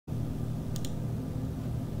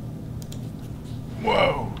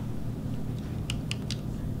Whoa.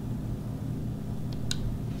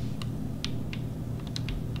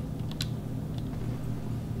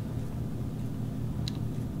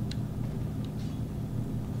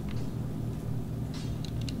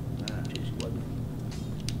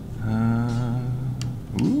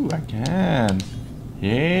 Ooh, I can.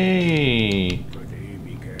 Yay.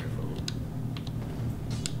 Be careful.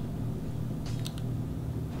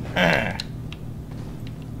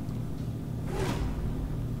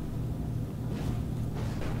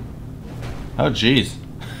 Oh, jeez.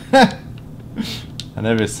 I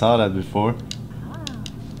never saw that before.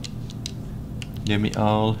 Give me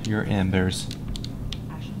all your embers.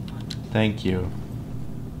 Thank you.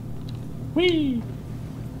 Whee!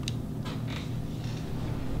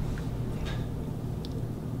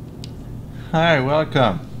 Hi,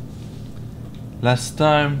 welcome. Last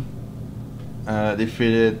time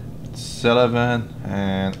defeated Sullivan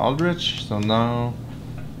and Aldrich, so now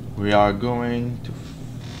we are going to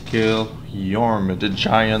kill Yorm, the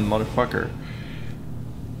giant motherfucker.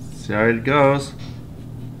 See how it goes.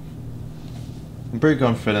 I'm pretty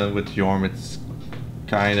confident with Yorm, it's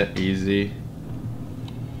kinda easy.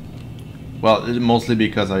 Well, mostly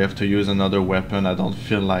because I have to use another weapon. I don't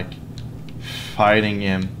feel like fighting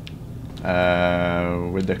him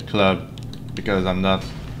with the club because I'm not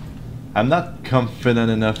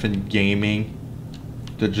confident enough in gaming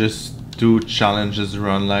to just do challenges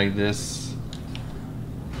run like this.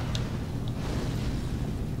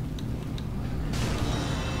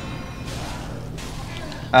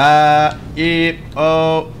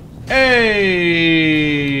 Oh, hey,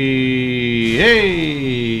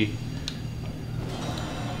 hey.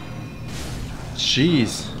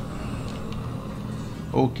 Jeez.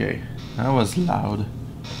 Okay, that was loud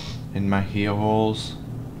in my ear holes,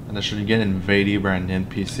 and I should get invaded by an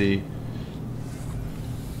NPC.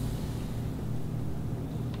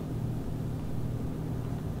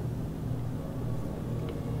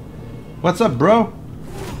 What's up, bro?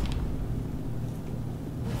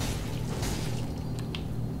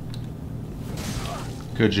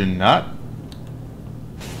 Could you not?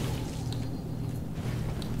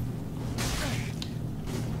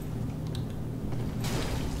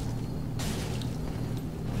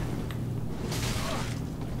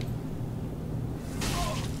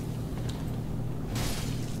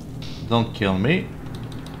 Don't kill me.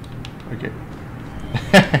 Okay.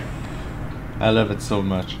 I love it so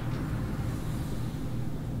much.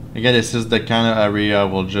 Again, this is the kind of area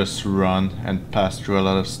we'll just run and pass through a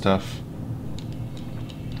lot of stuff.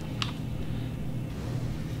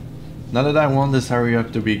 Not that I want this area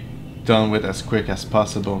to be done with as quick as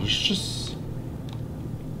possible. It's just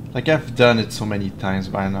like I've done it so many times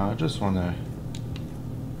by now. I just wanna.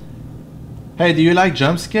 Hey, do you like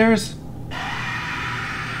jump scares?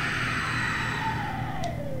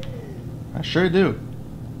 I sure do.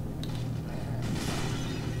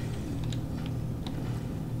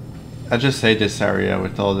 I just hate this area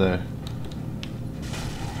with all the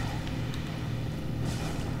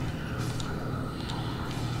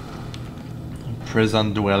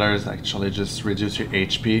prison dwellers. Actually just reduce your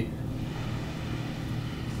HP.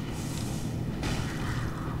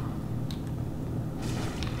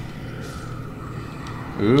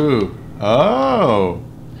 Ooh. Oh.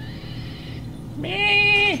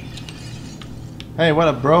 Me. Hey, what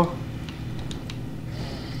up, bro?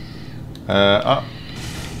 Oh.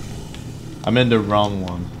 I'm in the wrong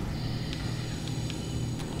one.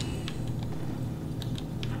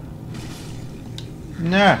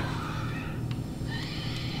 Nah.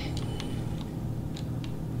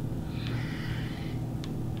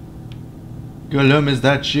 Gollum, is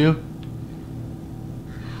that you?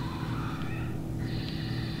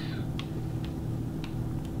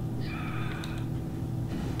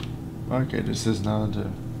 Okay, this is not a...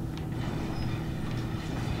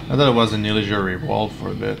 I thought it was an illusory wall for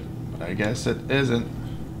a bit, but I guess it isn't.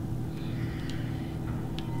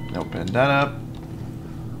 Open that up.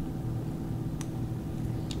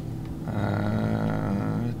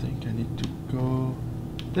 I think I need to go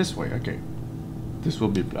this way. Okay, this will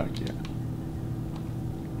be black, yeah.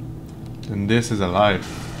 Then this is alive.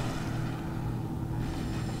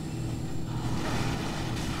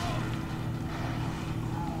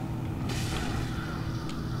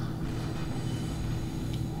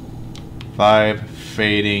 Five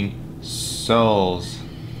fading souls.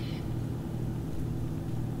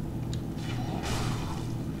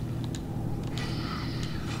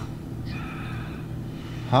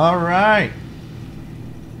 All right.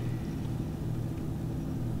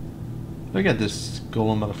 Look at this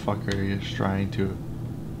golem motherfucker. He's trying to.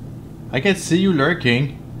 I can see you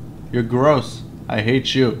lurking. You're gross. I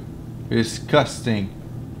hate you. Disgusting.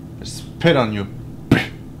 I spit on you.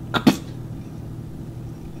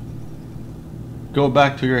 Go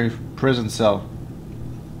back to your prison cell.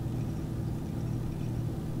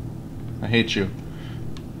 I hate you.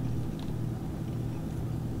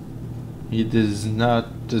 He does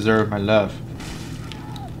not deserve my love.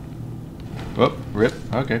 Oh, rip.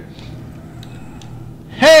 Okay.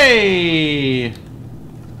 Hey!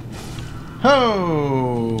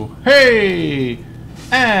 Ho! Hey!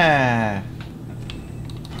 Ah!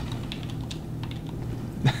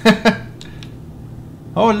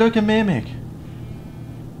 Oh, look, a mimic.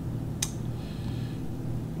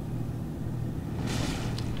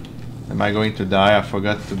 Am I going to die? I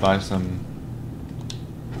forgot to buy some.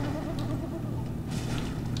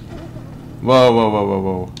 Whoa, whoa, whoa, whoa,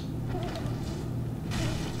 whoa.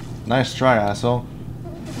 Nice try, asshole.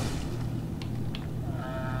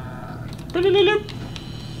 Take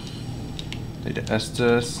the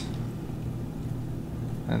Estus.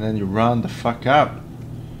 And then you run the fuck out.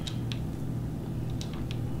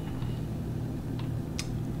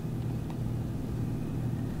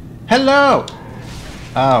 Hello!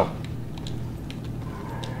 Ow.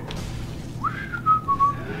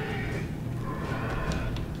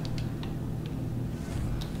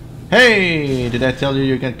 Hey! Did I tell you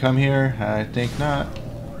you can come here? I think not.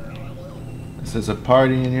 This is a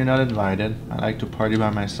party and you're not invited. I like to party by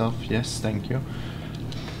myself. Yes, thank you.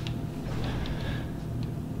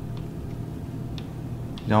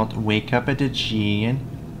 Don't wake up at the gin.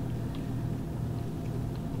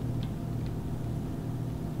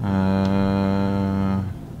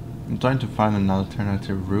 I'm trying to find an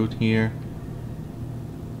alternative route here.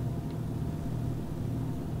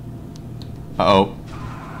 Uh-oh.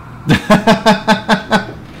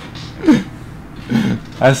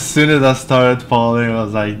 As soon as I started falling, I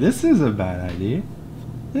was like, this is a bad idea.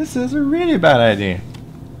 This is a really bad idea.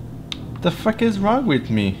 What the fuck is wrong with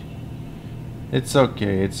me? It's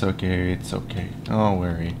okay, it's okay, it's okay. Don't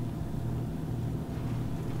worry.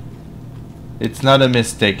 It's not a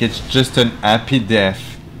mistake, it's just an happy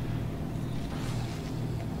death.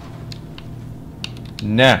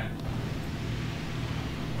 Nah.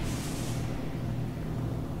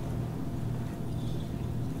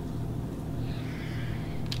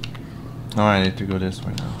 Oh, I need to go this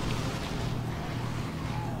way now.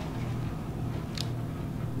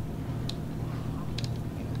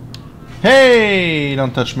 Hey!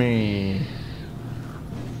 Don't touch me!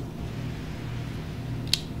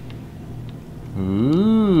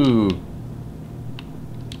 Ooh!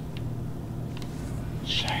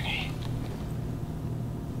 Shiny.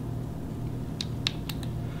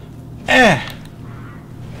 Eh!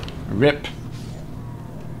 Rip.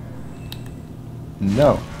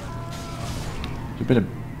 No. You've been a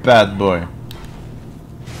bad boy.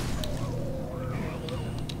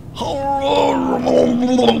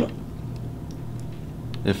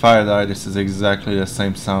 If I die, this is exactly the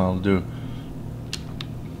same sound I'll do.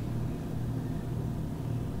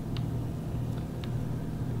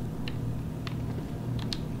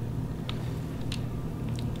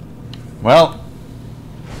 Well,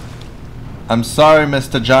 I'm sorry,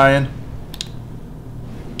 Mr. Giant.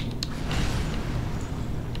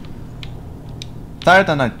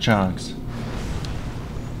 Titanite chunks.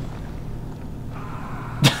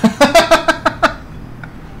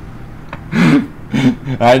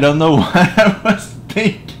 I don't know what I was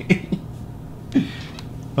thinking.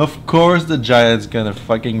 Of course the giant's gonna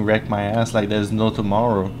fucking wreck my ass like there's no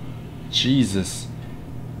tomorrow. Jesus.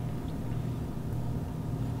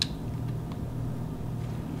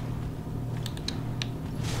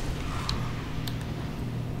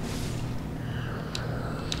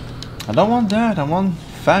 I don't want that, I want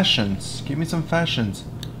fashions. Give me some fashions.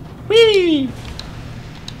 Whee!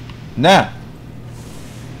 Nah.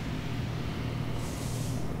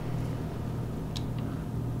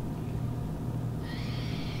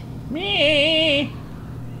 Me.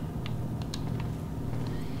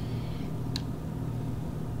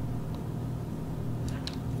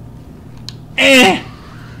 Eh.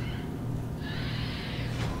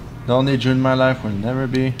 Don't need you in my life, will never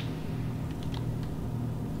be.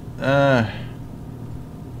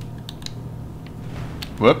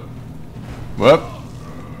 Whoop. Whoop.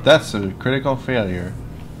 That's a critical failure.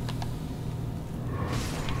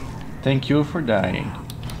 Thank you for dying.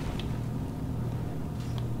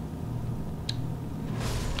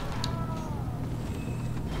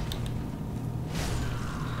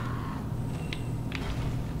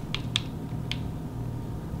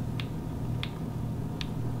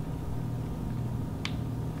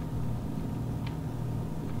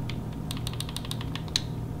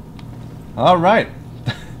 All right.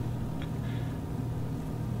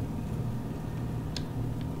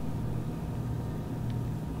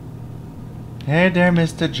 Hey there,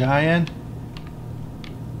 Mr. Giant.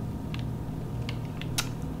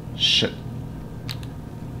 Shit.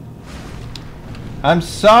 I'm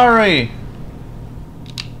sorry.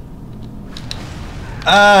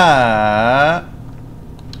 I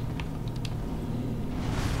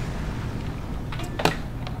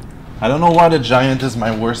don't know why the giant is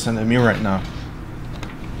my worst enemy right now.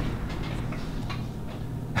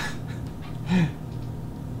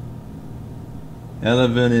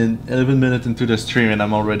 Eleven minutes into the stream and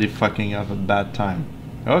I'm already fucking up a bad time.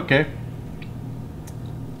 Okay.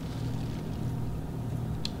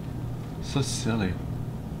 So silly.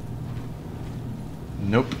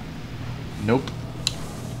 Nope. Nope.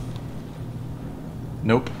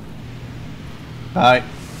 Nope. Bye.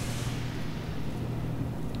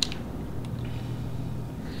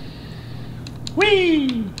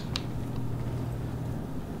 Whee!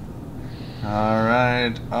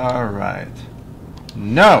 Alright, alright.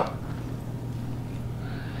 No!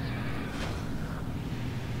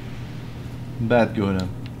 Bad golem.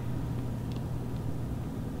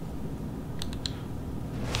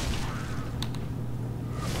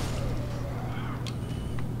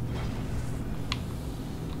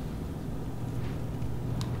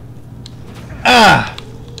 Ah!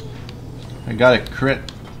 I got a crit.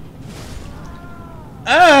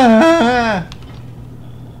 Ah!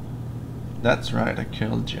 That's right, I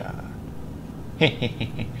killed ya.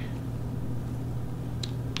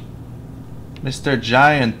 Mr.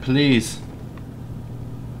 Giant, please.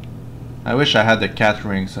 I wish I had the cat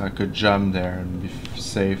ring so I could jump there and be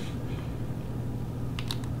safe.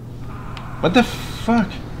 What the fuck?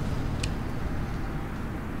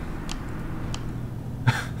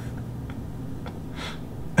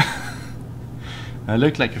 I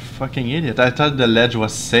look like a fucking idiot. I thought the ledge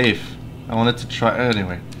was safe. I wanted to try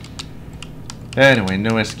anyway. Anyway,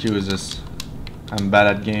 no excuses. I'm bad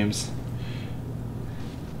at games.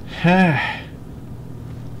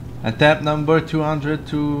 Attempt number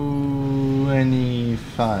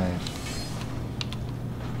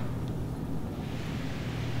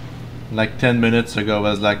 225. Like 10 minutes ago I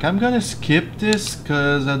was like, I'm gonna skip this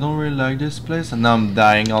cause I don't really like this place, and now I'm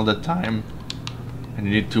dying all the time. And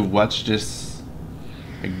you need to watch this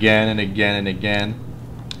again and again and again.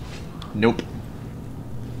 Nope.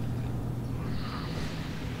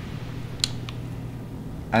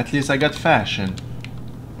 At least I got fashion.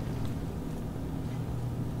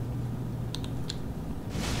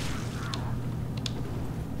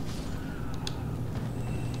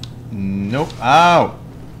 Nope. Ow!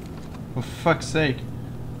 For fuck's sake.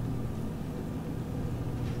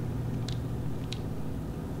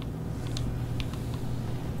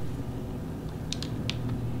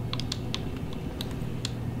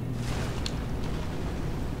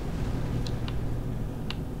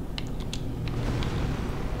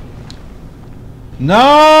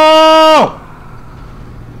 No!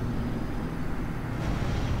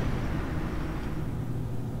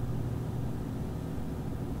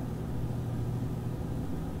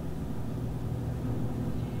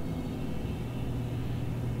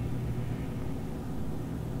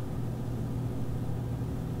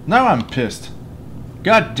 Now I'm pissed.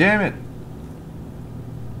 God damn it.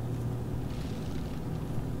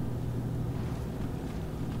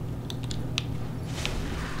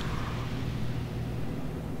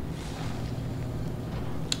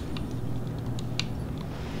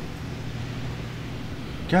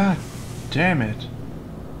 God damn it.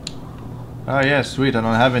 Oh yeah, sweet. I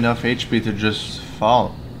don't have enough HP to just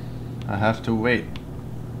fall. I have to wait.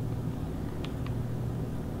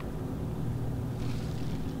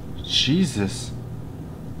 Jesus.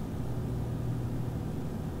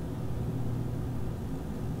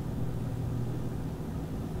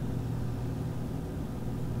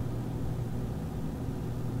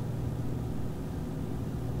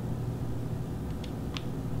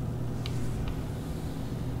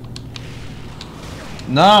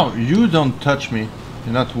 No, you don't touch me.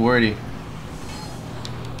 You're not worthy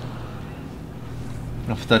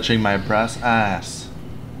of touching my brass ass.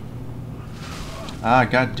 Ah,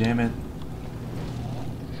 god damn it.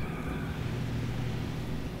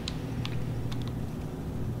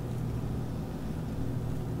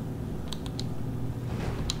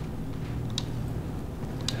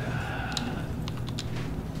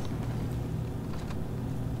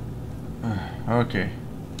 Okay.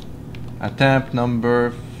 Attempt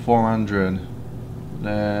number 400.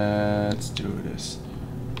 Let's do this.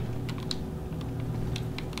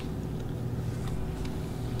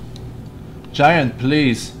 Giant,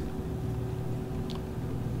 please.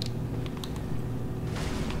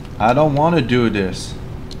 I don't want to do this.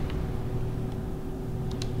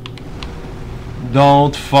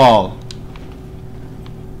 Don't fall.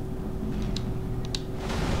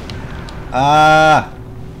 Ah!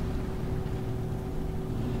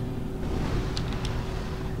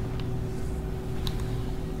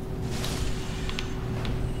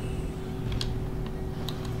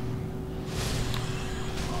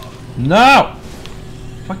 No!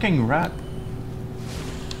 Fucking rat.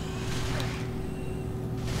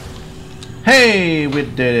 Hey, we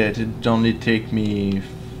did it. It only take me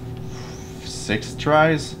 6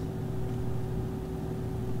 tries.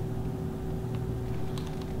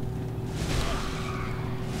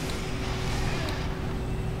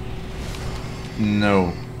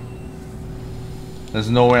 No. There's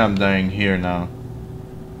no way I'm dying here now.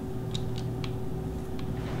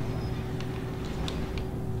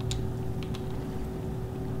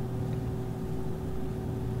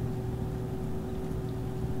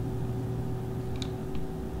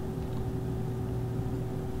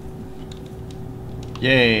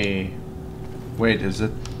 Yay! Wait, is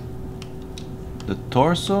it the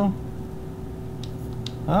torso?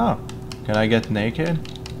 Oh, can I get naked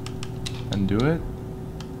and do it?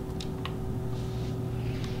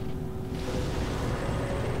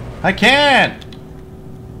 I can't!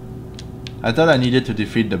 I thought I needed to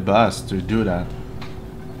defeat the boss to do that.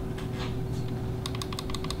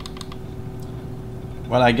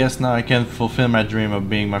 Well, I guess now I can fulfill my dream of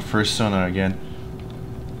being my first Sona again.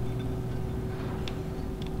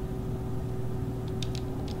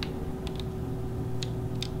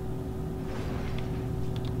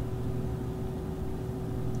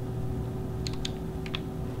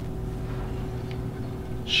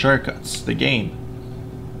 Shortcuts, the game.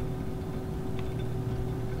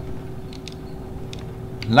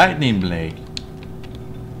 Lightning blade.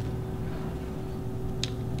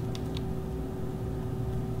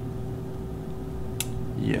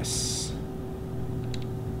 Yes.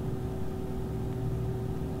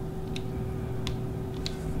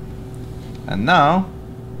 And now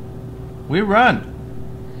we run.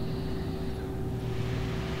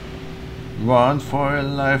 Run for your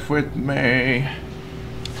life with me.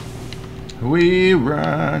 We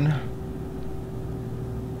run.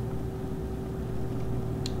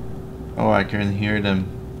 Oh, I can hear them.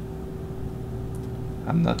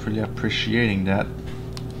 I'm not really appreciating that.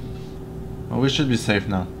 Oh, we should be safe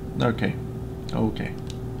now. Okay. Okay.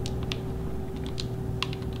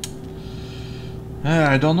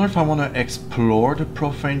 I don't know if I want to explore the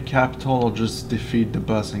profane capital or just defeat the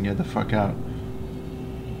boss and get the fuck out.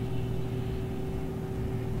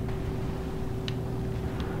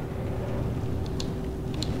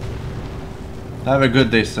 Have a good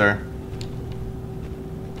day, sir.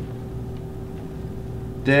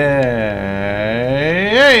 Hey,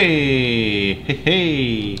 hey,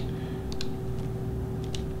 hey.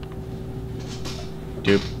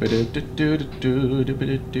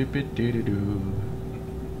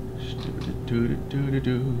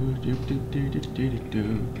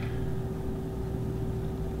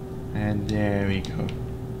 And there we go.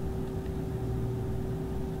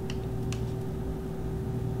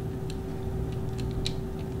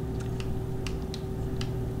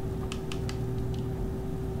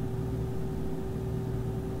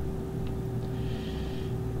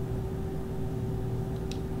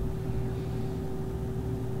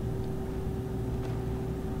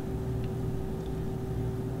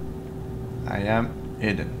 I am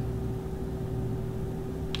hidden.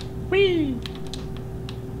 Whee!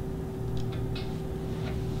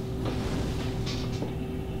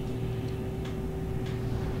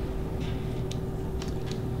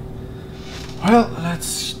 Well,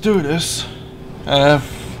 let's do this. I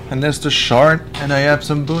have an Esther shard and I have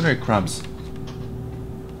some booner crumbs.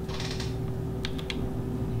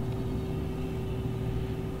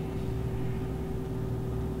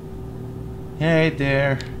 Hey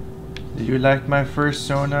there. Do you like my first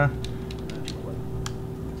Sona?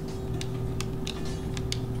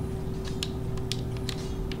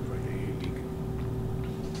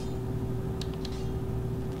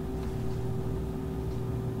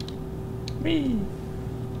 Me.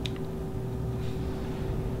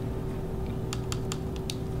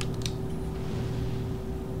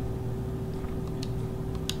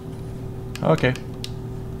 Okay.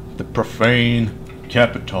 The profane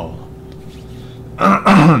capital.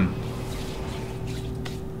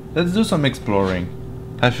 Let's do some exploring.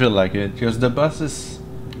 I feel like it, because the bus is...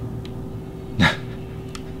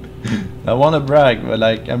 I want to brag, but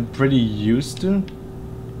like, I'm pretty used to.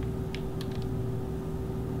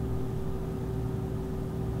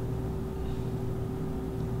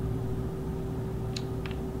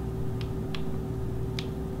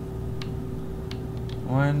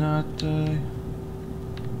 Why not, there's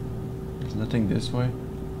nothing this way.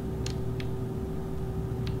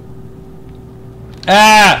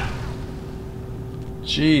 Ah!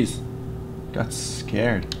 Jeez. Got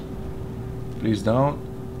scared. Please don't.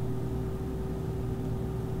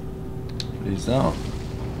 Please don't.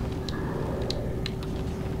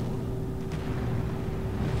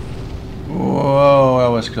 Whoa, that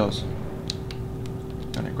was close.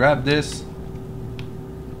 Gonna grab this.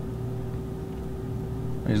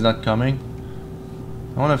 He's not coming.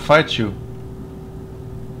 I wanna fight you.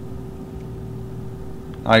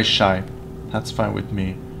 Eyes shy. That's fine with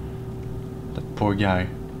me. That poor guy.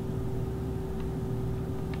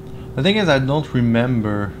 The thing is, I don't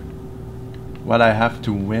remember what I have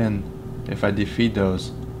to win if I defeat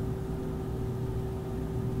those.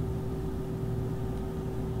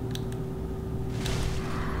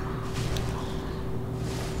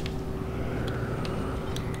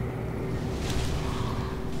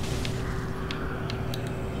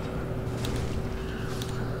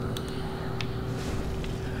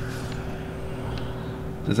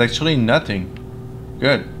 There's actually nothing.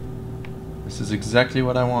 Good. This is exactly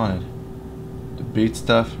what I wanted. To beat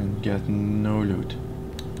stuff and get no loot.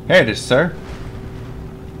 Hey there, sir.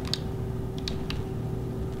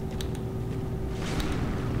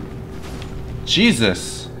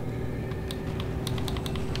 Jesus.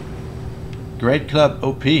 Great club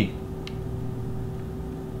OP.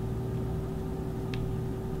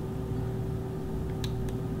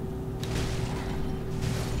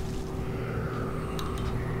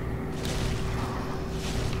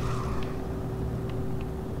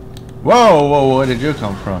 Whoa, whoa, where did you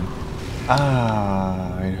come from?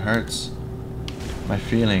 Ah, it hurts my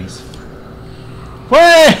feelings.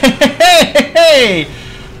 Hey, hey, hey!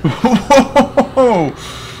 Whoa,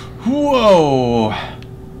 whoa!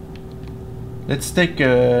 Let's take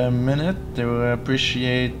a minute to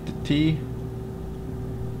appreciate the tea.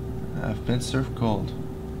 I've been served cold.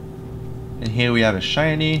 And here we have a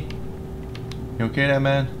shiny. You okay there,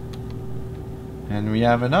 man? And we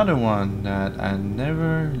have another one that I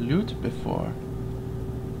never looted before.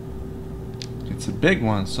 It's a big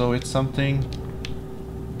one, so it's something.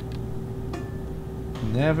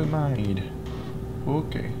 Never mind.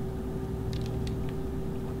 Okay.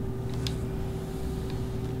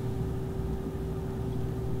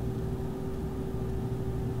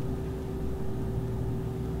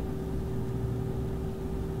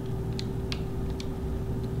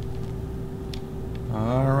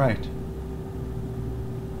 All right.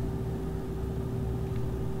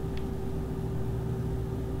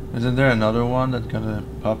 Isn't there another one that's gonna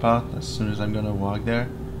pop out as soon as I'm gonna walk there?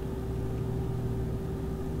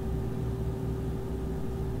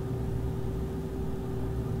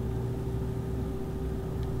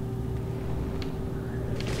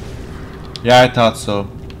 Yeah, I thought so.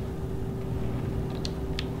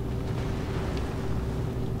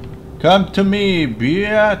 Come to me,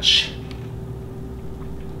 bitch!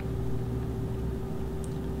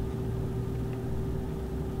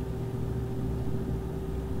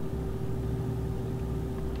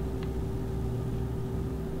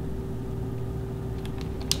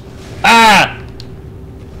 Ah!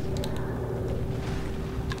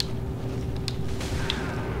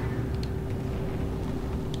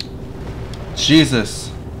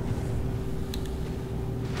 Jesus.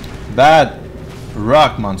 Bad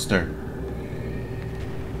rock monster.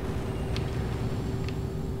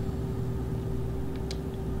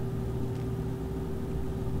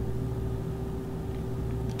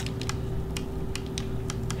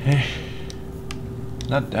 Hey.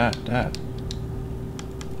 Not that.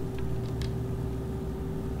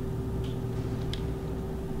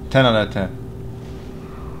 10 out of 10.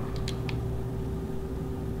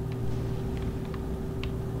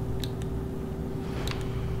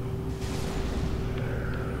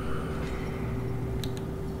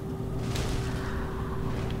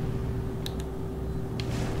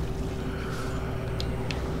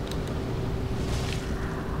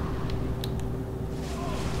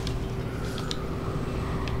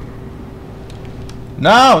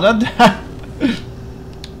 No, not that.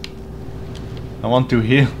 I want to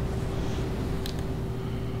heal.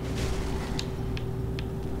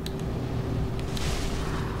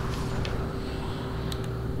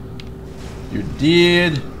 You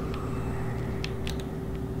did.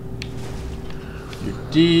 You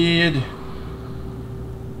did.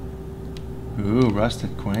 Ooh,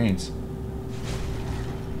 rusted quains.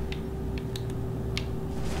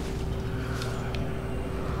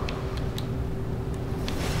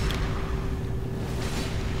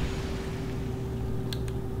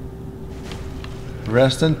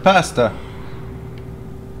 Rest and pasta.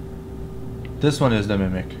 This one is the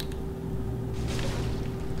mimic.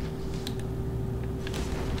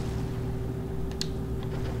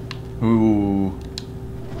 Ooh.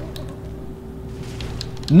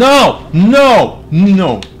 No! No!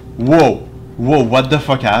 No! Whoa! Whoa, what the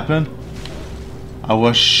fuck happened? I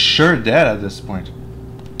was sure dead at this point.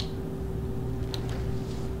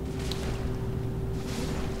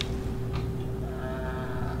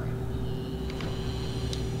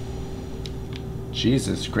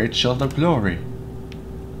 Jesus, great shield of glory.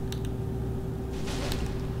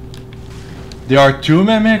 There are two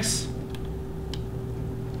mimics?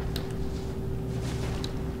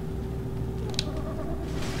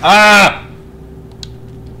 Ah!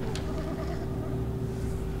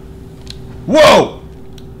 Whoa!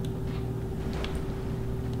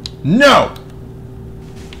 No!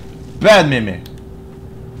 Bad mimic.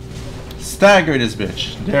 Stagger this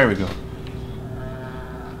bitch. There we go.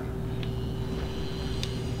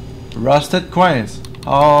 Rusted coins.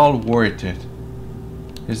 All worth it.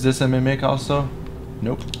 Is this a mimic also?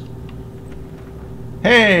 Nope.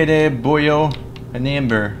 Hey there, boyo. An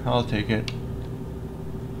amber. I'll take it.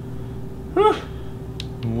 Whew.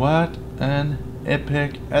 What an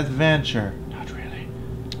epic adventure. Not really.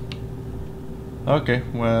 Okay,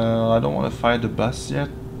 well, I don't want to fight the boss yet.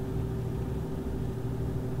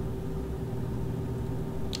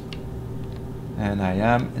 And I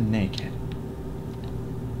am naked.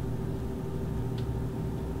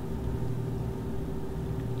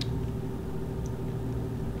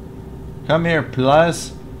 Come here,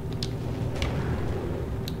 plus.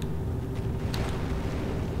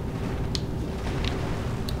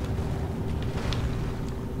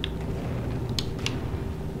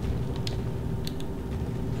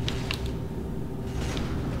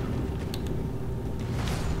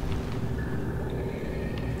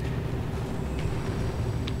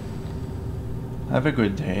 Have a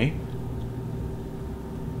good day.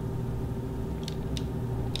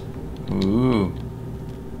 Ooh.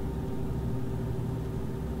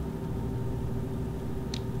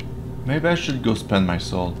 Maybe I should go spend my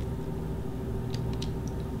soul.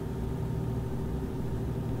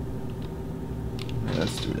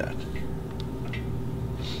 Let's do that.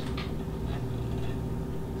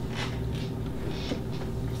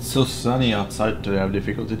 It's so sunny outside today, I have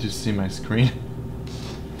difficulty to see my screen.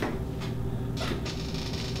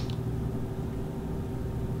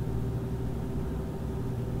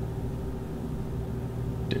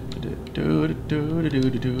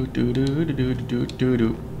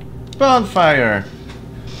 Bonfire!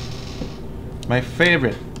 My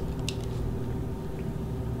favorite.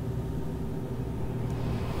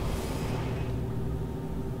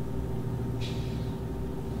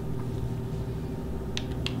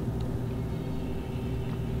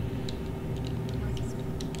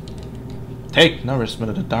 Take nourishment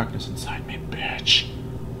of the darkness inside me, bitch.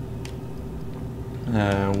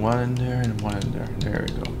 One in there and one in there. There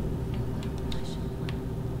we go.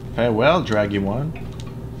 Farewell, draggy one.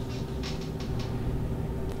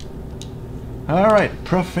 Alright,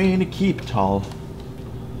 profane keep tall.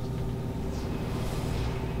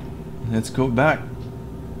 Let's go back.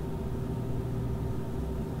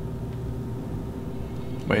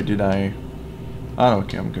 Wait, did I? Oh,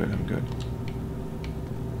 okay, I'm good, I'm good.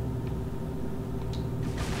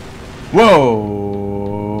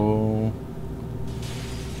 Whoa!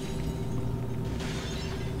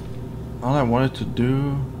 All I wanted to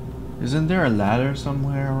do... Isn't there a ladder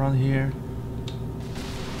somewhere around here?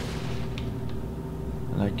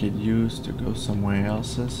 That I could use to go somewhere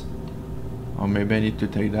else's? Or maybe I need to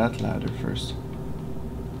take that ladder first.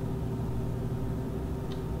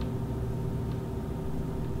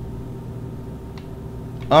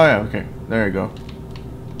 Oh yeah, okay. There you go.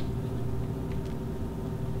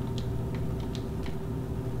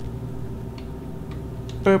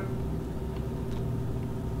 Boop.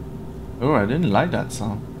 Oh, I didn't like that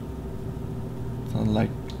sound. Sound like...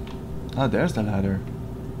 Oh, there's the ladder.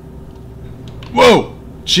 Whoa!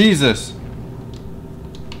 Jesus!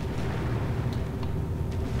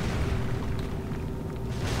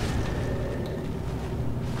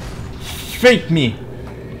 Fake me!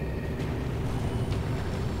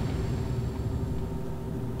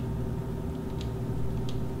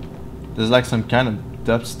 There's like some kind of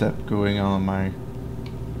dubstep going on my...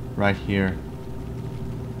 right here.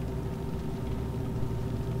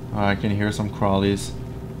 Oh, I can hear some crawlies.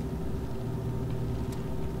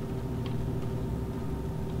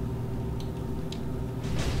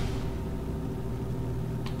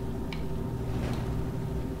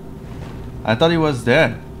 I thought he was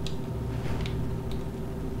dead.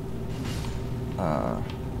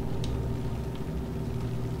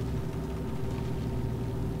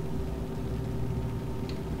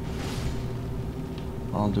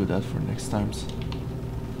 I'll do that for next times.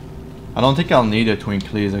 I don't think I'll need a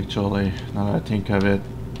Twinklies actually, now that I think of it.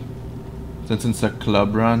 Since it's a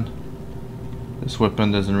club run, this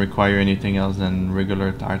weapon doesn't require anything else than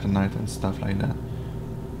regular titanite and stuff like that.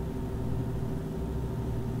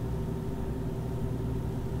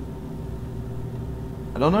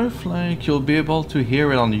 I don't know if like you'll be able to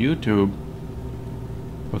hear it on YouTube,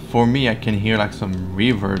 but for me I can hear like some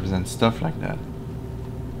reverbs and stuff like that,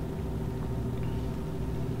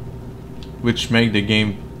 which make the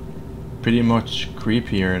game pretty much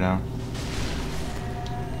creepier now.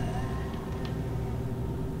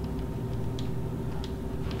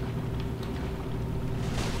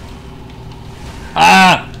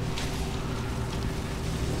 Ah!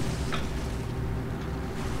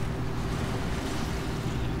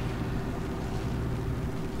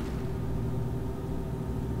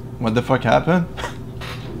 What the fuck happened?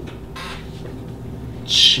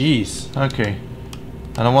 Jeez. Okay.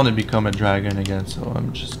 I don't want to become a dragon again, so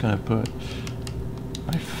I'm just gonna put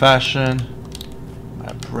my fashion,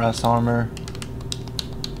 my brass armor.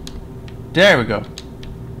 There we go.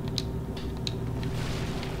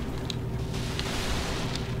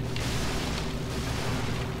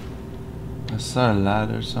 I saw a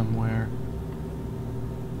ladder somewhere.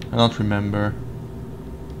 I don't remember.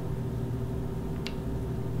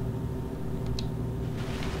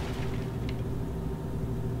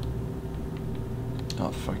 Oh,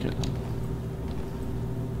 fuck it.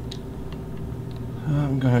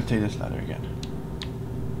 I'm gonna take this ladder again.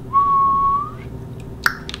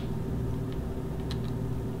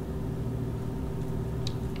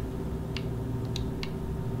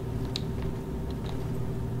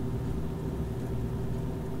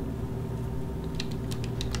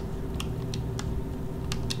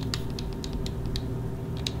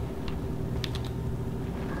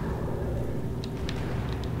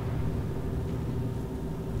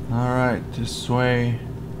 Alright, this way.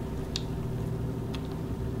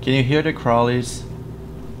 Can you hear the crawlies?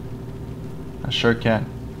 I sure can.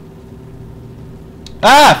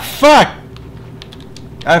 Ah, fuck!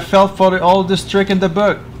 I fell for the oldest trick in the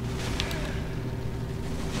book.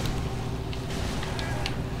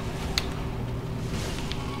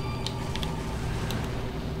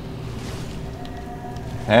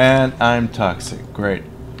 And I'm toxic. Great.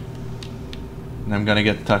 And I'm gonna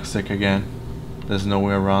get toxic again. There's no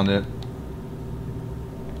way around it.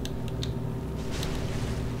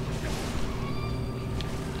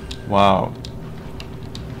 Wow.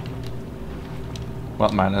 Well,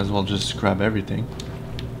 might as well just grab everything.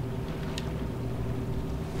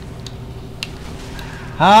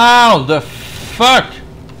 How the fuck?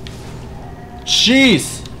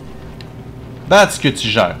 Jeez! That's que tu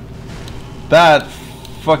gères. That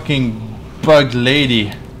fucking bug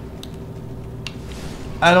lady.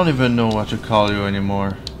 I don't even know what to call you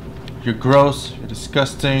anymore. You're gross, you're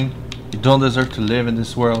disgusting, you don't deserve to live in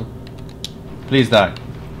this world. Please die.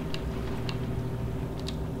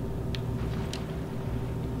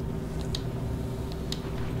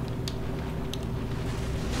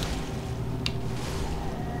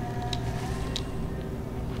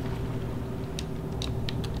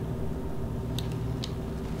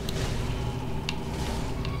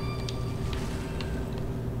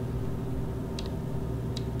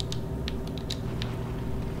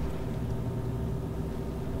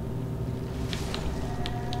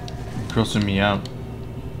 Grossing me out.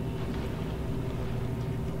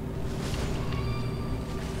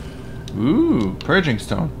 Ooh, purging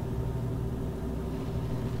stone.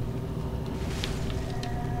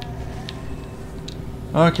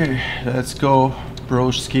 Okay, let's go,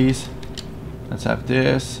 broskis. Let's have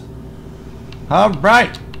this.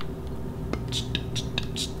 Alright.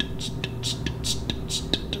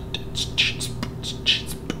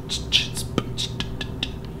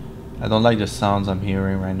 I don't like the sounds I'm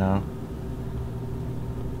hearing right now.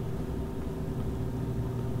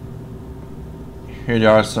 Here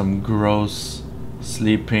there are some gross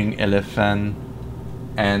sleeping elephant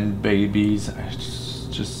and babies.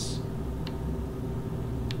 Just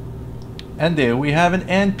and there we have an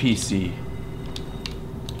NPC.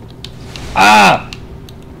 Ah!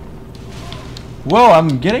 Whoa,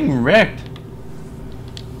 I'm getting wrecked.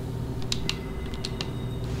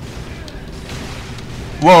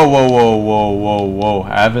 Whoa, whoa, whoa, whoa, whoa, whoa.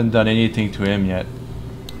 I haven't done anything to him yet.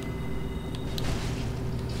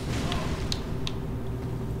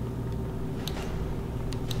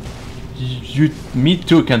 Me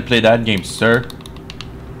too can play that game, sir.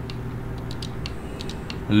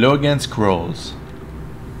 Logan Scrolls.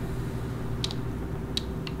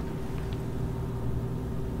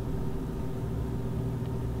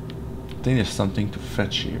 I think there's something to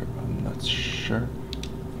fetch here, but I'm not sure.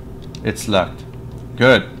 It's locked.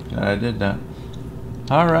 Good. I did that.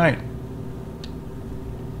 Alright.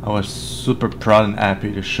 I was super proud and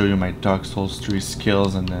happy to show you my Dark Souls 3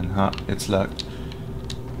 skills, and then, it's locked.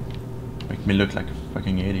 Make me look like a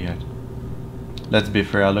fucking idiot. Let's be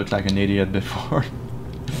fair, I looked like an idiot before.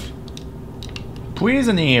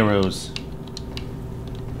 Poison arrows.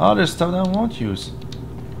 Oh, there's stuff that I won't use.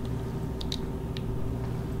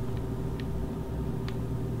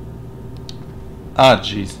 Ah,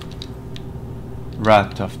 jeez.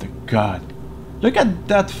 Wrath of the god. Look at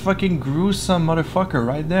that fucking gruesome motherfucker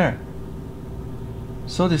right there.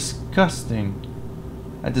 So disgusting.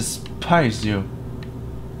 I despise you.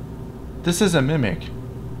 This is a mimic.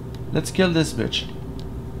 Let's kill this bitch.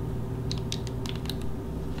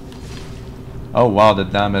 Oh wow, the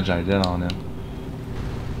damage I did on him.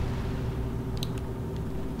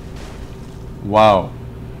 Wow.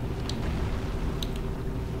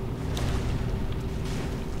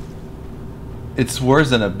 It's worse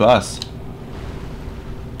than a bus.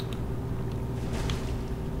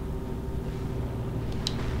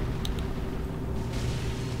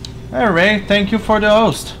 Hey Ray, thank you for the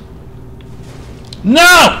host.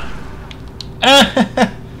 No!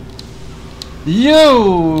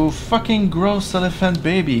 You fucking gross elephant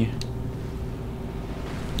baby.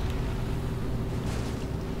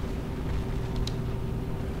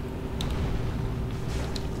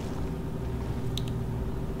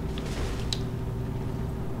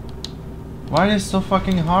 Why is it so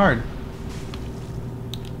fucking hard?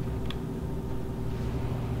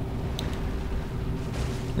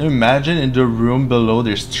 Imagine in the room below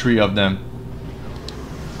there's 3 of them.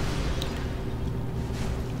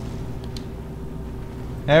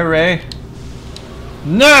 Hey Ray.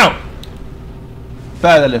 No!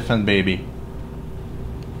 Bad elephant baby.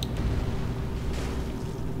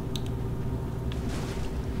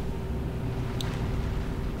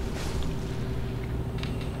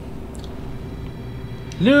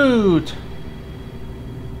 Loot!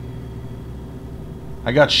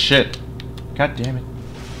 I got shit. God damn it.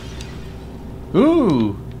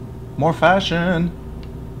 Ooh! More fashion.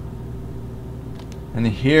 And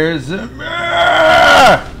here's a...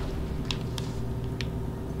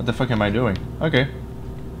 What the fuck am I doing? Okay.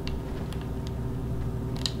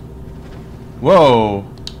 Whoa!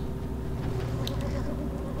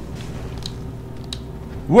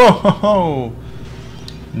 Whoa!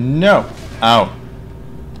 No! Ow.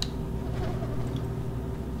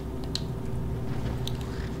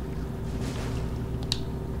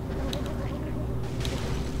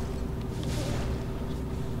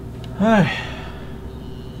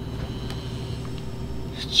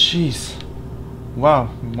 Jeez. Wow,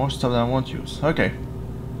 more stuff that I won't use. Okay.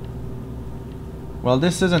 Well,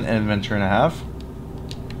 this is an inventory and a half.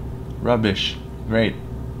 Rubbish. Great.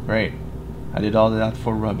 Great. I did all of that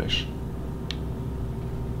for rubbish.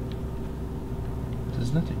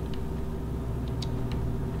 There's nothing.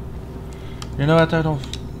 You know what? I don't...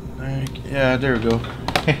 Yeah, there we go.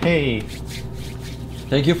 Hey.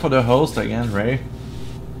 Thank you for the host again, Ray.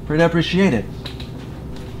 Pretty appreciate it.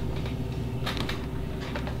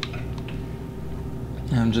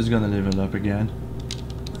 I'm just gonna leave it up again.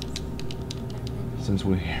 Since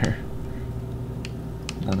we're here.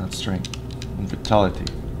 No, not strength. And vitality.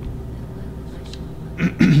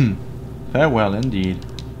 Farewell indeed.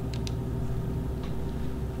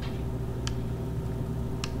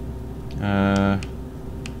 I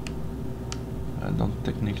don't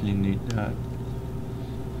technically need that.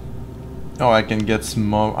 Oh, I can get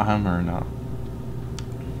small armor now.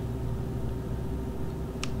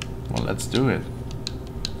 Well, let's do it.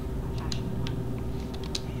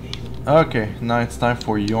 Okay, now it's time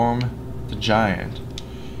for Yorm the Giant.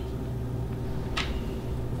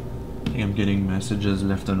 I think I'm getting messages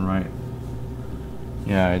left and right.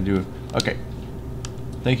 Yeah, I do. Okay.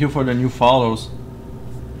 Thank you for the new follows.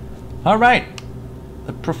 Alright.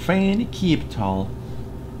 The Profane Keep Tall.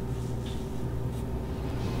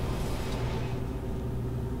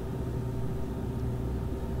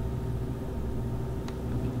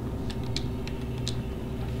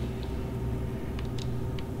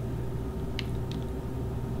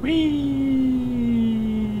 Weep.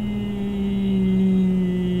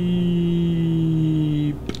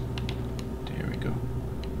 There we go.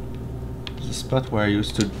 There's a spot where I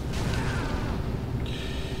used to...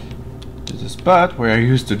 There's a spot where I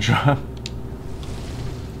used to drop.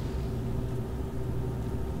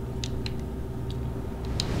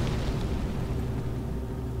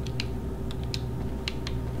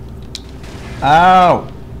 Ow!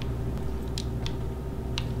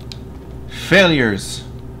 Failures.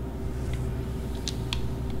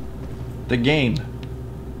 The game.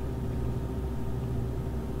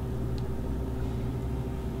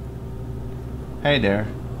 Hey there.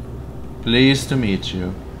 Pleased to meet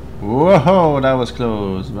you. Whoa, that was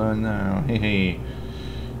close, but no, hey hey.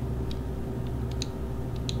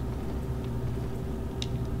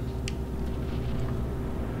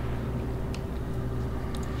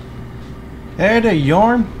 Hey there,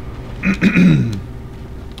 Yorn.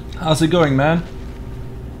 How's it going, man?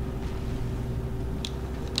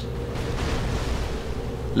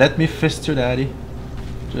 Let me fist your daddy.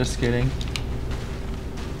 Just kidding.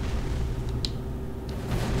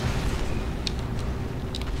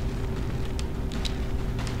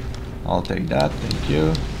 I'll take that, thank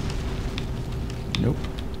you. Nope.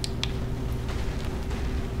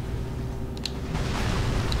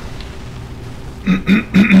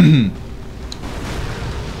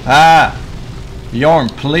 Ah! Yorn,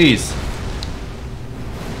 please!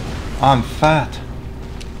 I'm fat.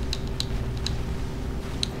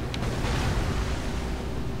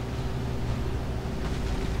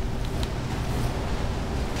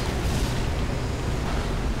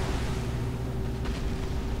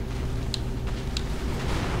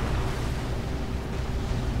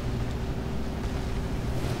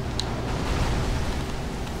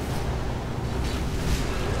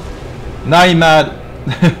 Now you're mad.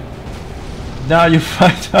 Now you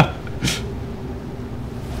fight up.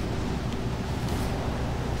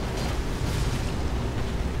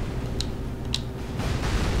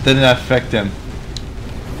 Didn't affect him.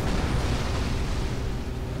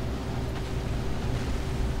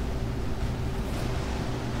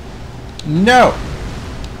 No.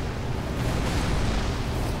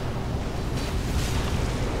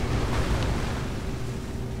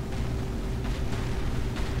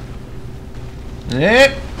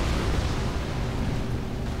 Yep.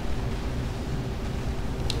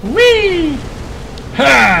 Whee!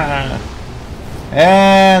 Ha!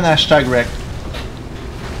 And hashtag wreck.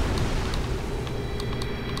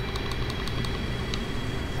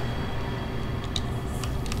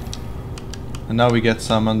 And now we get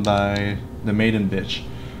summoned by the maiden bitch.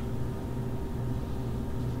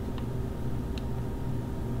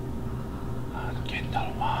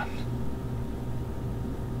 Kindle one.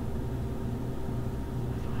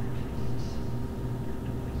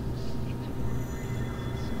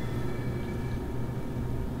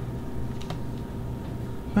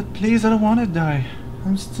 But please, I don't want to die.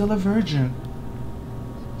 I'm still a virgin.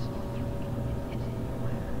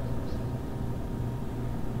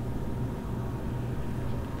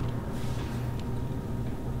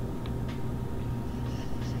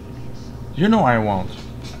 You know I won't.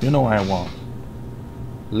 You know I won't.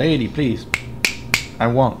 Lady, please. I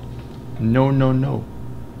won't. No, no, no.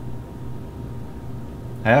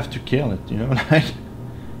 I have to kill it, you know? Like...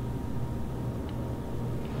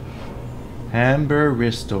 Amber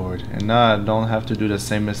restored. And now I don't have to do the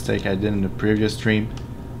same mistake I did in the previous stream,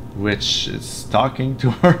 which is talking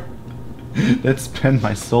to her. Let's spend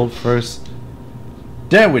my soul first.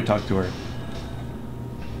 Then we talk to her.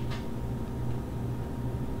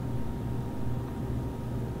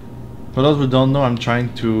 For those who don't know, I'm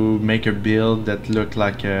trying to make a build that looked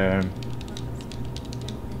like the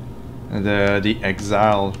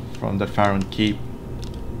exile from the Pharaoh Keep.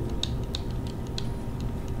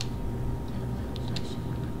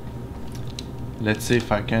 Let's see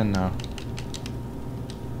if I can now.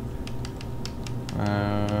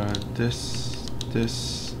 This,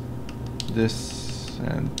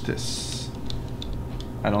 and this.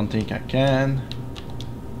 I don't think I can.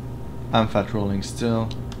 I'm fat rolling still.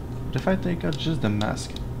 What if I take out just the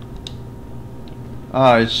mask?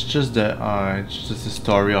 Ah, it's just the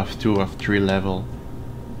story of 2 of 3 level.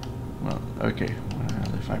 Well, okay.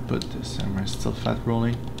 Well, if I put this, am I still fat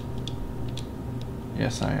rolling?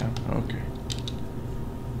 Yes, I am. Okay.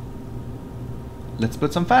 Let's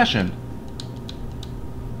put some fashion.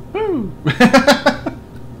 Woo!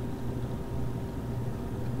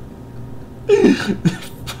 The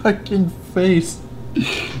fucking face.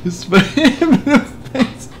 It's him in the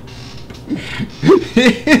face.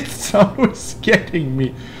 It's always getting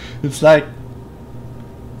me. It's like,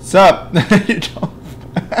 sup? You don't.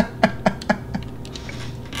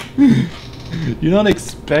 You don't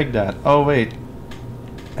expect that. Oh wait,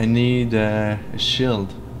 I need a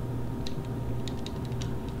shield.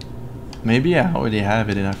 Maybe I already have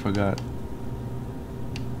it and I forgot.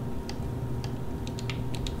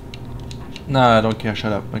 No, I don't care.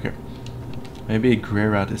 Shut up. Okay. Maybe a Grey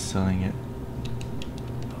Rat is selling it.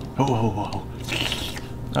 Oh.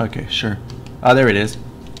 Okay, sure. Ah, there it is.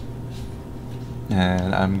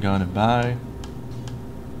 And I'm gonna buy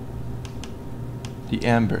the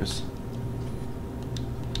ambers.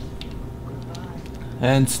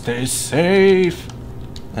 And stay safe.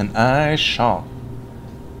 And I shall.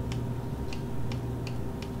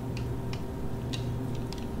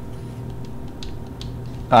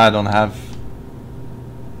 I don't have...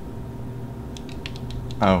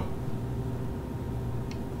 Oh.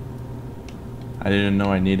 I didn't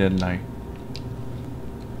know I needed like...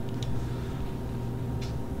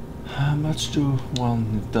 How much to... Well,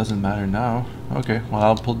 it doesn't matter now. Okay, well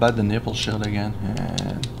I'll pull back the nipple shield again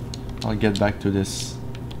and I'll get back to this.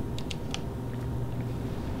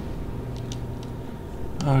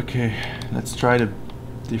 Okay, let's try to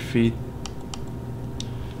defeat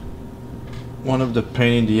one of the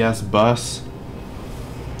pain in the ass boss,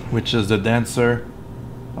 which is the dancer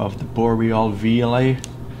of the Boreal VLA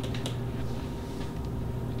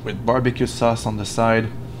with barbecue sauce on the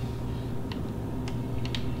side.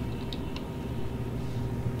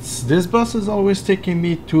 This boss is always taking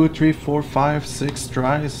me 2, 3, 4, 5, 6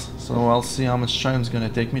 tries, so I'll see how much time it's gonna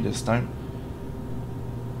take me this time.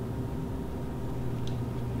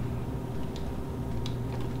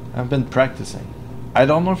 I've been practicing. I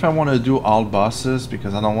don't know if I want to do all bosses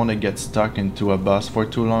because I don't want to get stuck into a boss for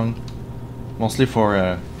too long. Mostly for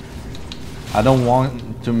I don't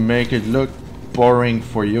want to make it look boring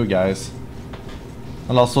for you guys.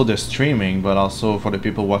 And also the streaming, but also for the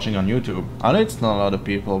people watching on YouTube. I know it's not a lot of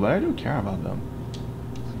people, but I do care about them.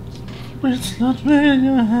 But it's not really in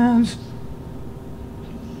your hands.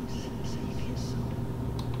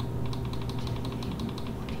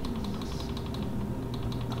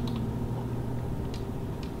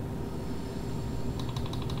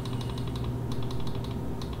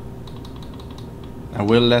 I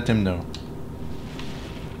will let him know.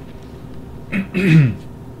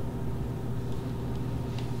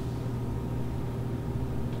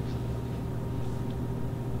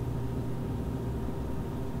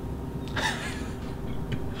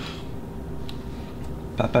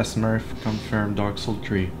 Papa Smurf confirmed Dark Souls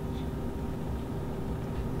 3.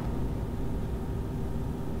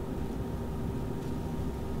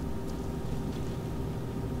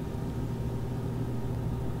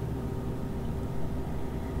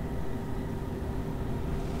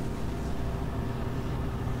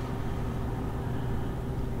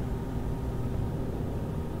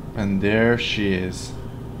 And there she is,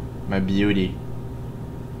 my beauty.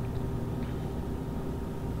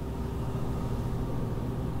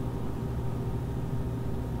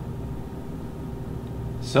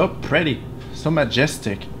 So pretty, so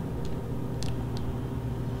majestic.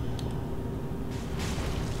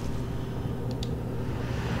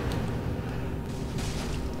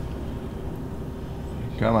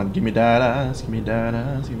 Come on, give me that ass, give me that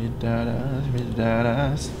ass, give me that ass, give me that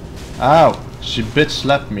ass. Ow! She bitch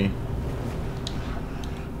slapped me.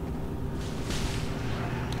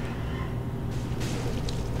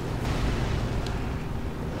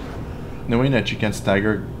 Knowing that you can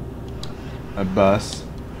stagger a bus.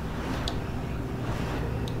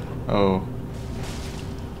 Oh.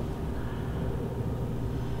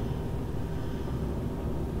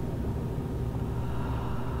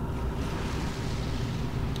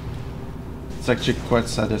 It's actually quite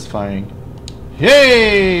satisfying.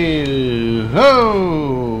 Hey!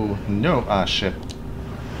 Ho! No! Ah, shit.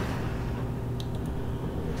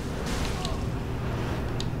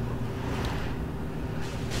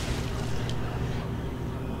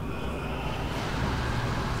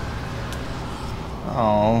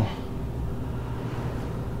 Oh.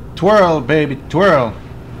 Twirl, baby, twirl.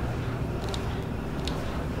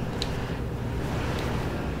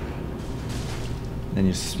 Then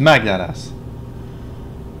you smack that ass.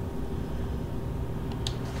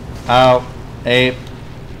 Ow. Ape.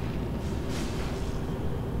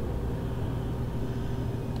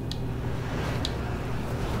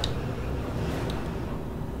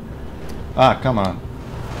 Ah, come on.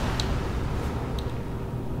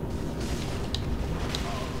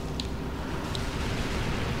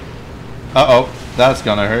 Uh-oh, that's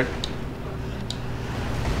gonna hurt.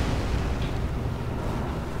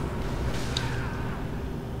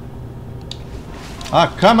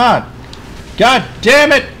 Ah, come on! God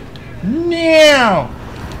damn it! Now!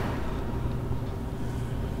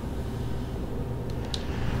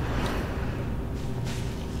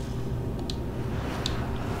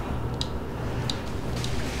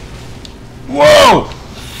 Whoa!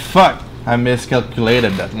 Fuck! I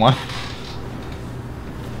miscalculated that one.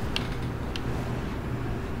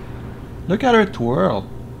 Look at her twirl.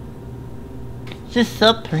 She's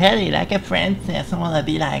so pretty, like a princess. I wanna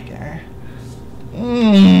be like her.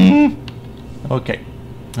 Okay.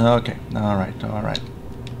 Okay. Alright, alright.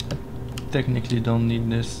 I technically don't need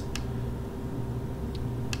this.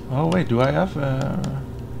 Oh wait, do I have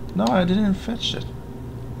no, I didn't fetch it.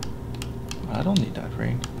 I don't need that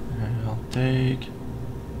ring. I'll take...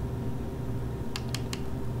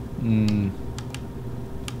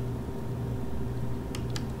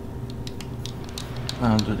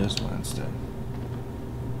 I'll do this one instead.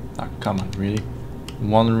 Ah, come on, really?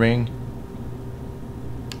 One ring?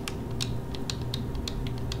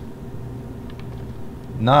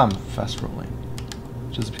 Now I'm fast rolling.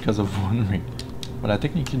 Just because of one ring. But I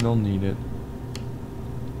technically don't need it.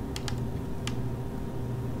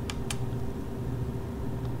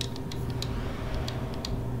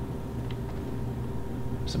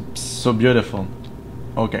 So beautiful.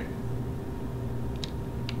 Okay.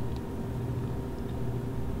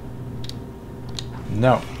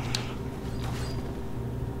 No.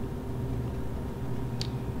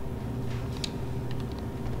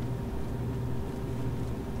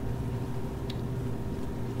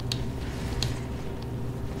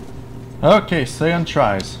 Okay, second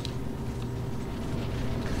tries.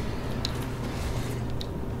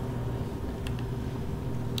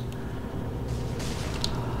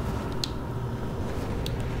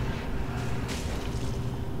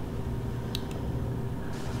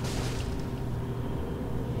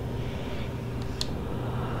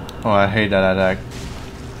 Oh, I hate that attack.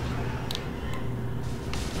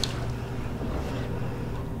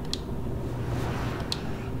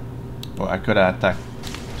 Oh, I could have attacked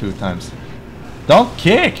 2 times. Don't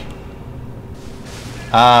kick!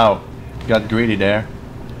 Ow. Got greedy there.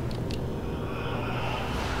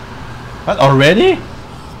 What, already?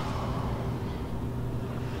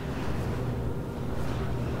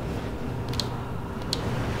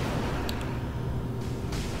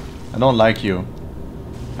 I don't like you.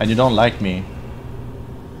 And you don't like me.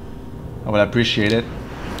 I would appreciate it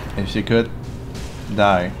if you could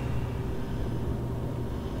die.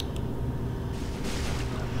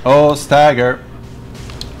 Oh, stagger.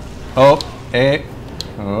 Oh, hey.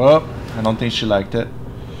 Oh, I don't think she liked it.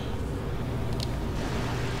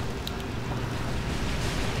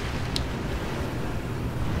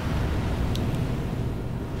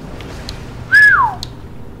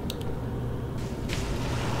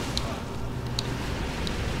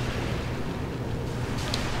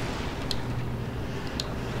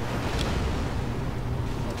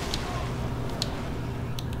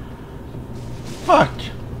 Fuck!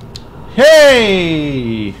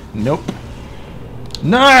 Hey! Nope.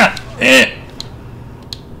 Nah! Eh!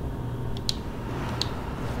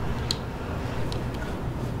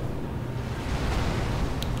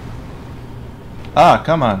 Ah,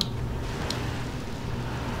 come on.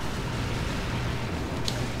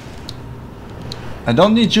 I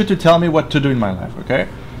don't need you to tell me what to do in my life, okay?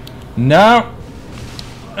 Now.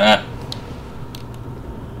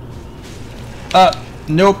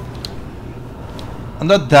 Nope. I'm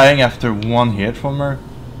not dying after one hit from her.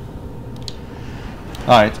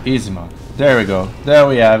 Alright, easy mode. There we go. There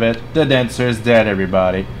we have it. The dancer is dead,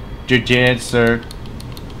 everybody. The dancer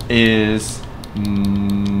is...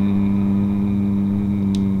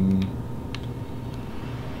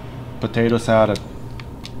 potato salad.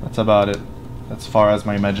 That's about it. As far as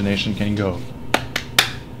my imagination can go.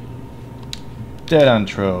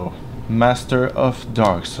 Deadanthro, master of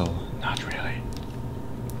Dark Souls. Not really.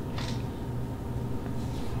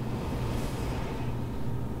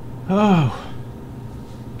 Oh,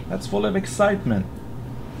 that's full of excitement.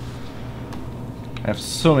 I have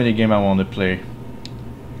so many games I want to play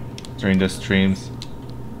during the streams.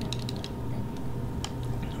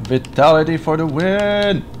 Vitality for the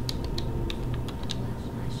win!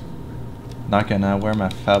 Now can I wear my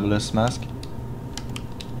fabulous mask?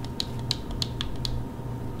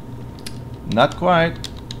 Not quite,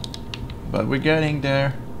 but we're getting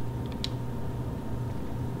there.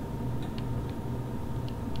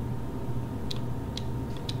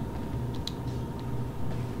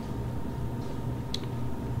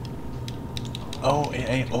 Oh,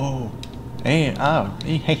 hey, oh, hey, ow,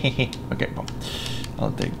 hey. Okay, boom.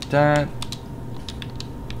 I'll take that.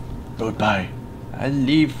 Goodbye. I'll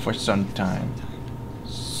leave for some time.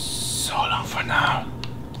 So long for now.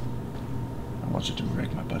 I want you to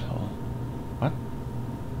break my butthole. What?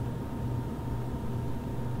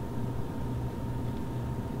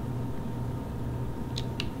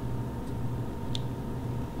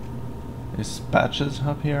 Is patches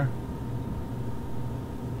up here?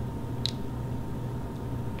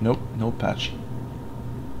 Nope, no patch.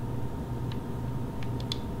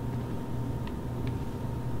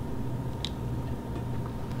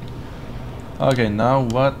 Okay, now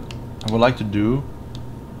what I would like to do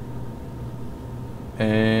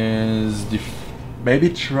is maybe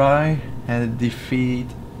try and defeat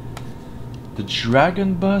the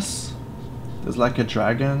dragon boss. There's like a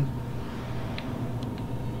dragon,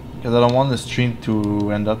 because I don't want the stream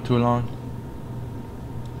to end up too long,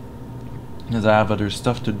 because I have other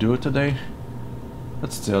stuff to do today.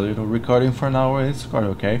 But still, you know, recording for an hour is quite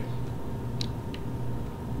okay.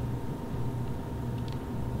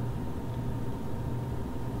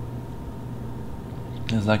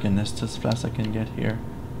 There's like an Estus flask I can get here.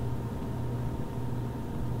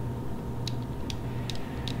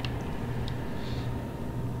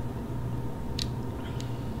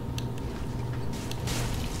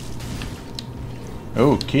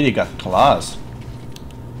 Oh, Kitty got claws.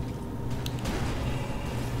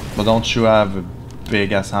 But don't you have a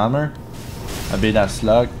big ass hammer? A big ass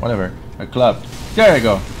slug? Whatever. A club. There you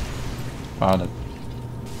go. Wow, that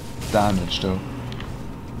damage though.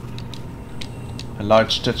 A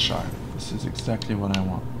large stitch shard. This is exactly what I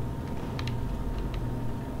want.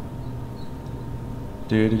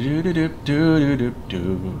 Do do do do do do do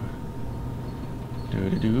do do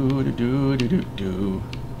do do do do do do.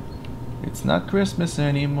 It's not Christmas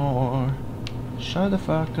anymore. Shut the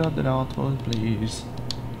fuck up, Deadanthro, please.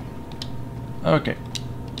 Okay.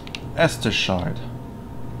 Estus shard.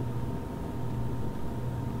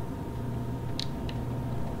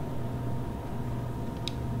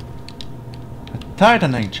 A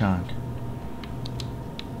tightening chunk.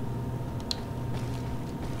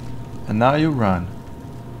 And now you run.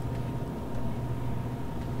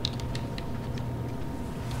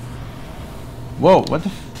 Whoa, what the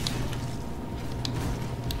f—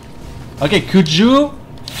 okay, could you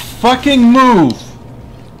fucking move?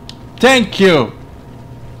 Thank you!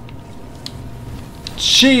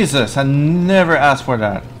 Jesus, I never asked for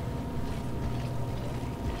that.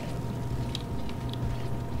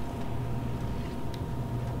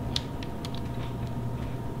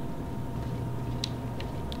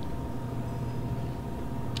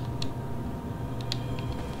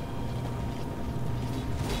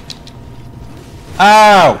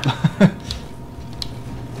 Ow!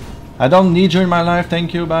 I don't need you in my life,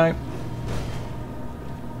 thank you, bye.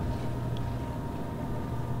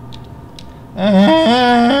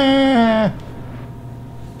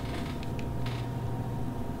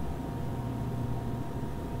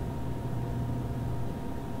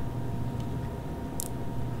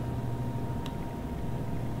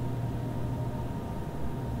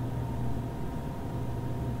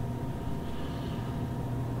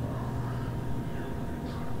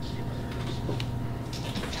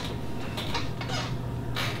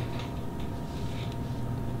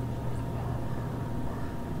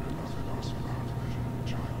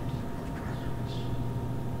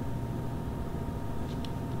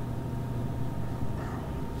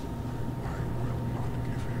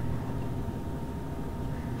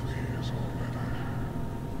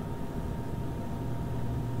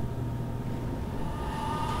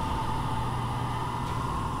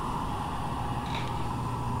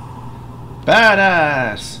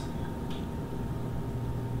 Badass!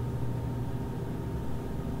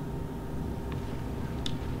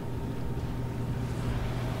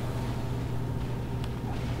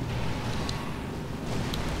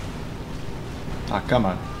 Ah, come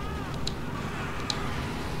on.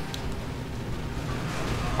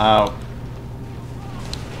 Ow.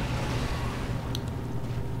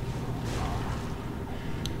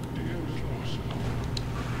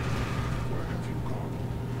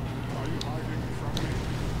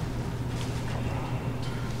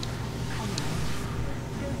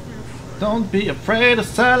 Don't be afraid of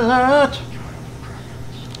salad.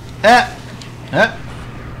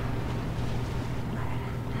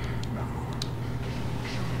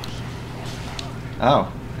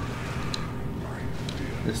 Oh.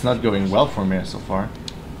 It's not going well for me so far.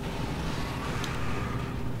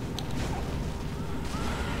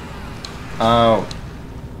 Oh.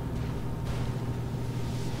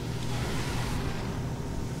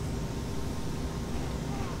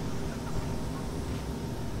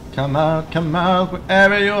 Come out,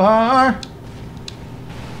 wherever you are.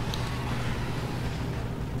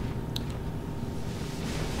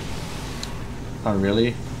 Oh,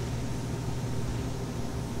 really?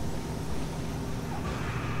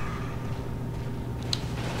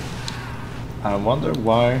 I wonder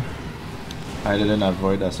why I didn't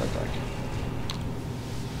avoid this attack.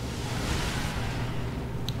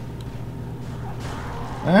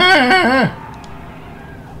 Ah!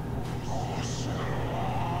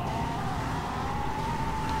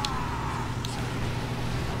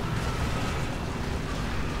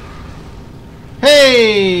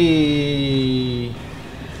 Hey!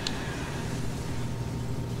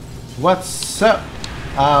 What's up?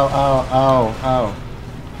 Ow, ow, ow, ow.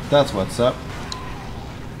 That's what's up.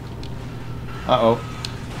 Uh-oh.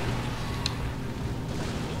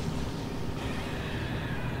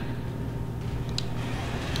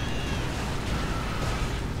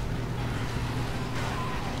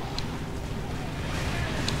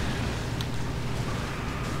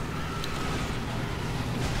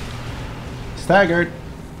 Staggered.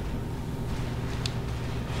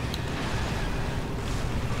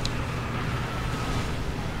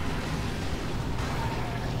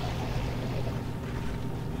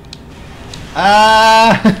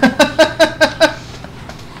 Ah!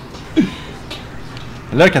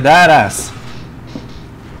 Look at that ass.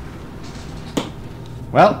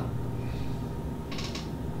 Well.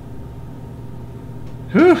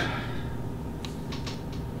 Whew.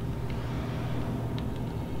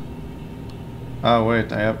 Oh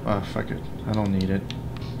wait, I have. Oh fuck it. I don't need it.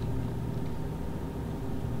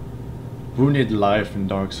 Who need life in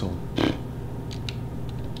Dark Souls?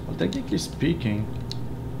 Well, technically speaking,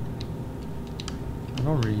 I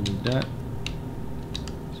don't really need that.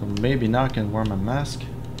 So maybe now I can wear my mask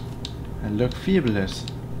and look feebulous.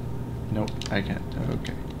 Nope, I can't.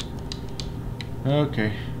 Okay.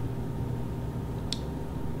 Okay.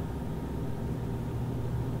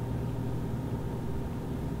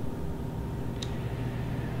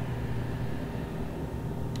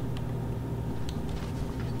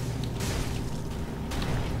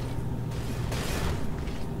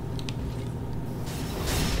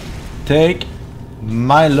 Take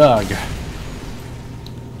my log.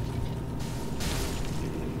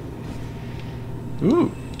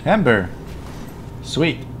 Ooh, amber.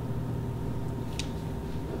 Sweet.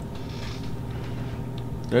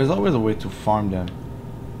 There's always a way to farm them.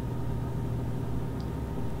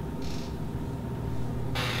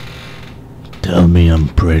 Tell me I'm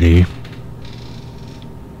pretty.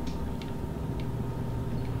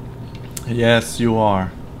 Yes, you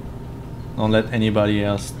are. Don't let anybody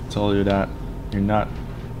else tell you that you're not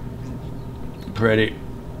pretty.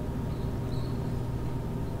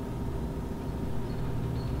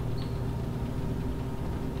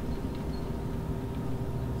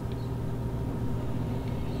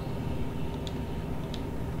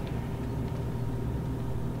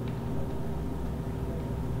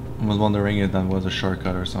 I was wondering if that was a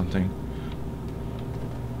shortcut or something.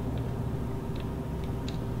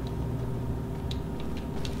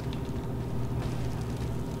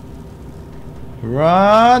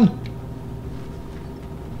 Run!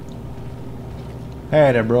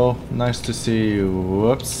 Hey there, bro. Nice to see you.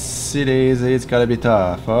 Whoopsie daisy, it's gotta be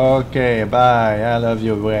tough. Okay, bye. I love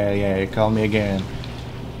you. Yeah, call me again.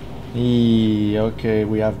 Okay,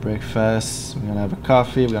 we have breakfast. We're gonna have a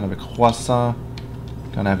coffee. We're gonna have a croissant.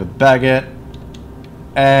 We're gonna have a baguette.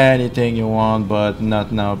 Anything you want, but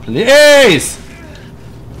not now, please!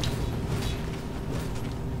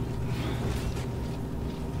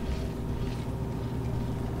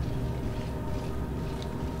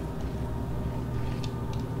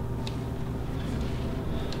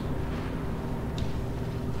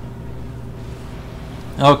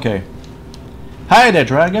 Okay. Hi there,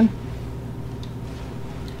 dragon.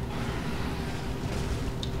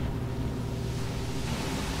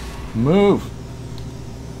 Move.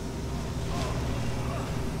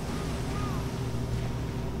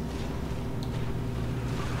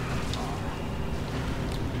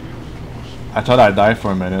 I thought I'd die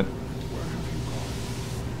for a minute.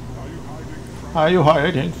 Are you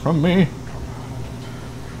hiding from me?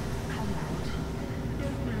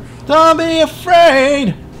 Don't be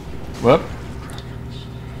afraid! Whoop.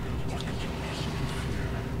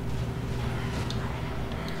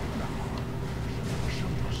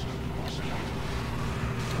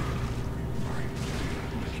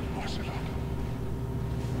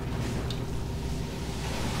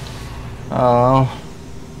 Oh.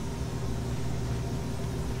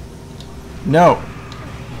 No.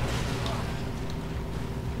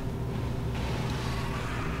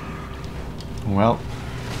 Well.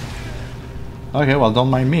 Okay, well, don't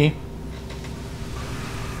mind me.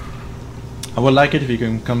 I would like it if you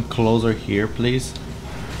can come closer here, please.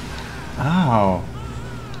 Ow.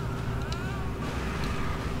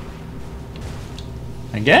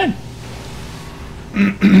 Again?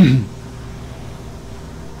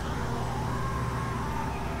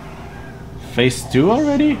 Phase 2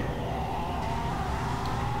 already?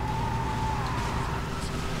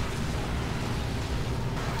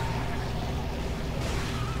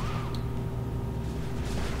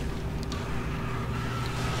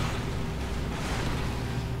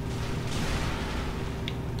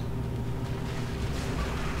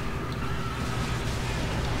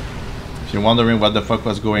 If you're wondering what the fuck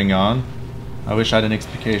was going on, I wish I had an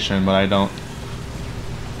explication, but I don't.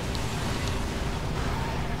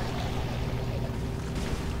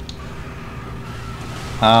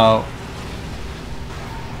 How?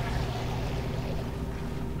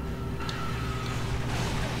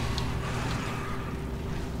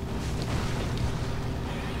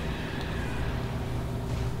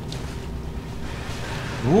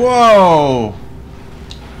 Whoa!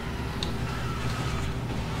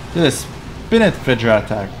 Did a spin it Fidra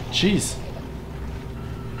attack. Jeez.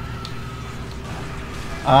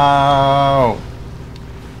 Ow.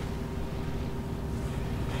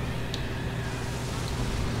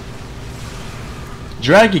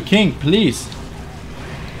 Draggy King, please.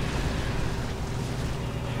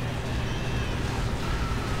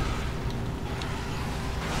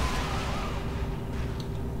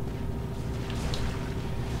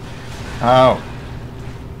 Ow.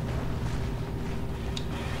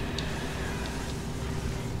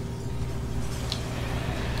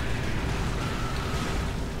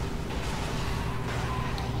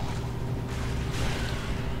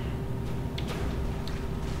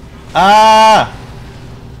 Ah!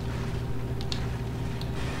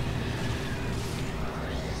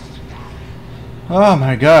 Oh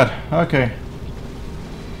my god. Okay.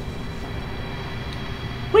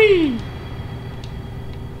 Whee!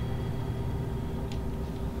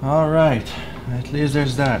 Alright. At least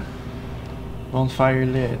there's that. Bonfire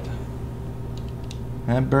lit.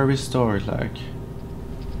 Ember restored, like.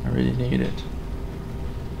 I really need it.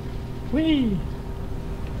 Whee!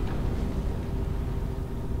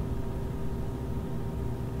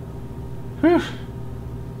 Whew.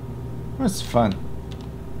 That's fun.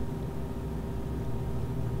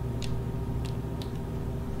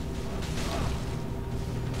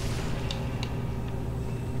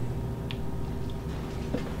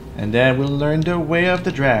 And then we'll learn the way of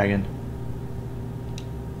the dragon.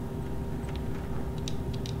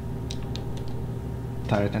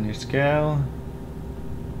 Titanic scale.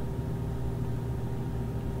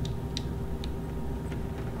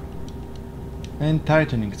 And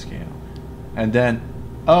tightening scale. And then,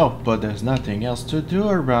 oh, but there's nothing else to do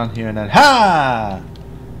around here. And then, ha!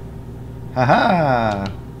 Ha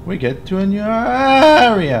ha! We get to a new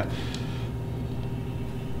area.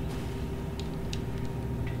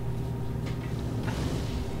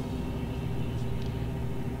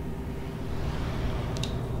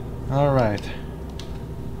 All right.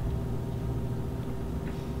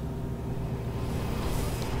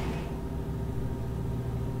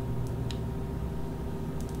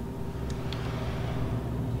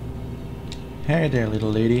 Hey there,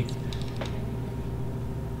 little lady.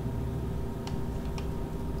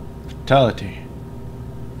 Vitality.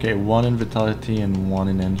 Okay, 1 in vitality and 1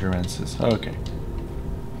 in endurances. Okay.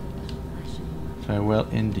 Farewell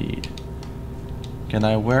indeed. Can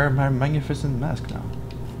I wear my magnificent mask now?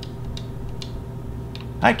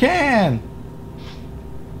 I can!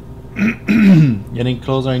 Getting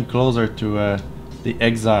closer and closer to the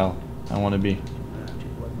exile I want to be.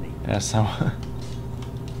 Yes, I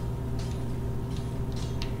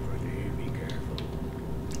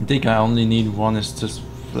think I only need 1 Estus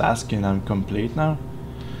flask and I'm complete now.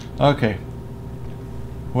 Okay.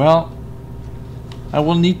 Well, I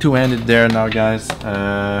will need to end it there now, guys.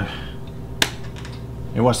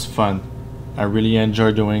 It was fun. I really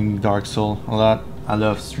enjoy doing Dark Souls a lot. I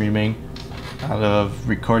love streaming. I love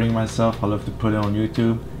recording myself. I love to put it on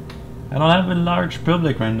YouTube. I don't have a large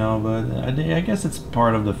public right now, but I guess it's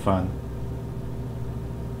part of the fun.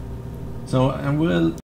 So I will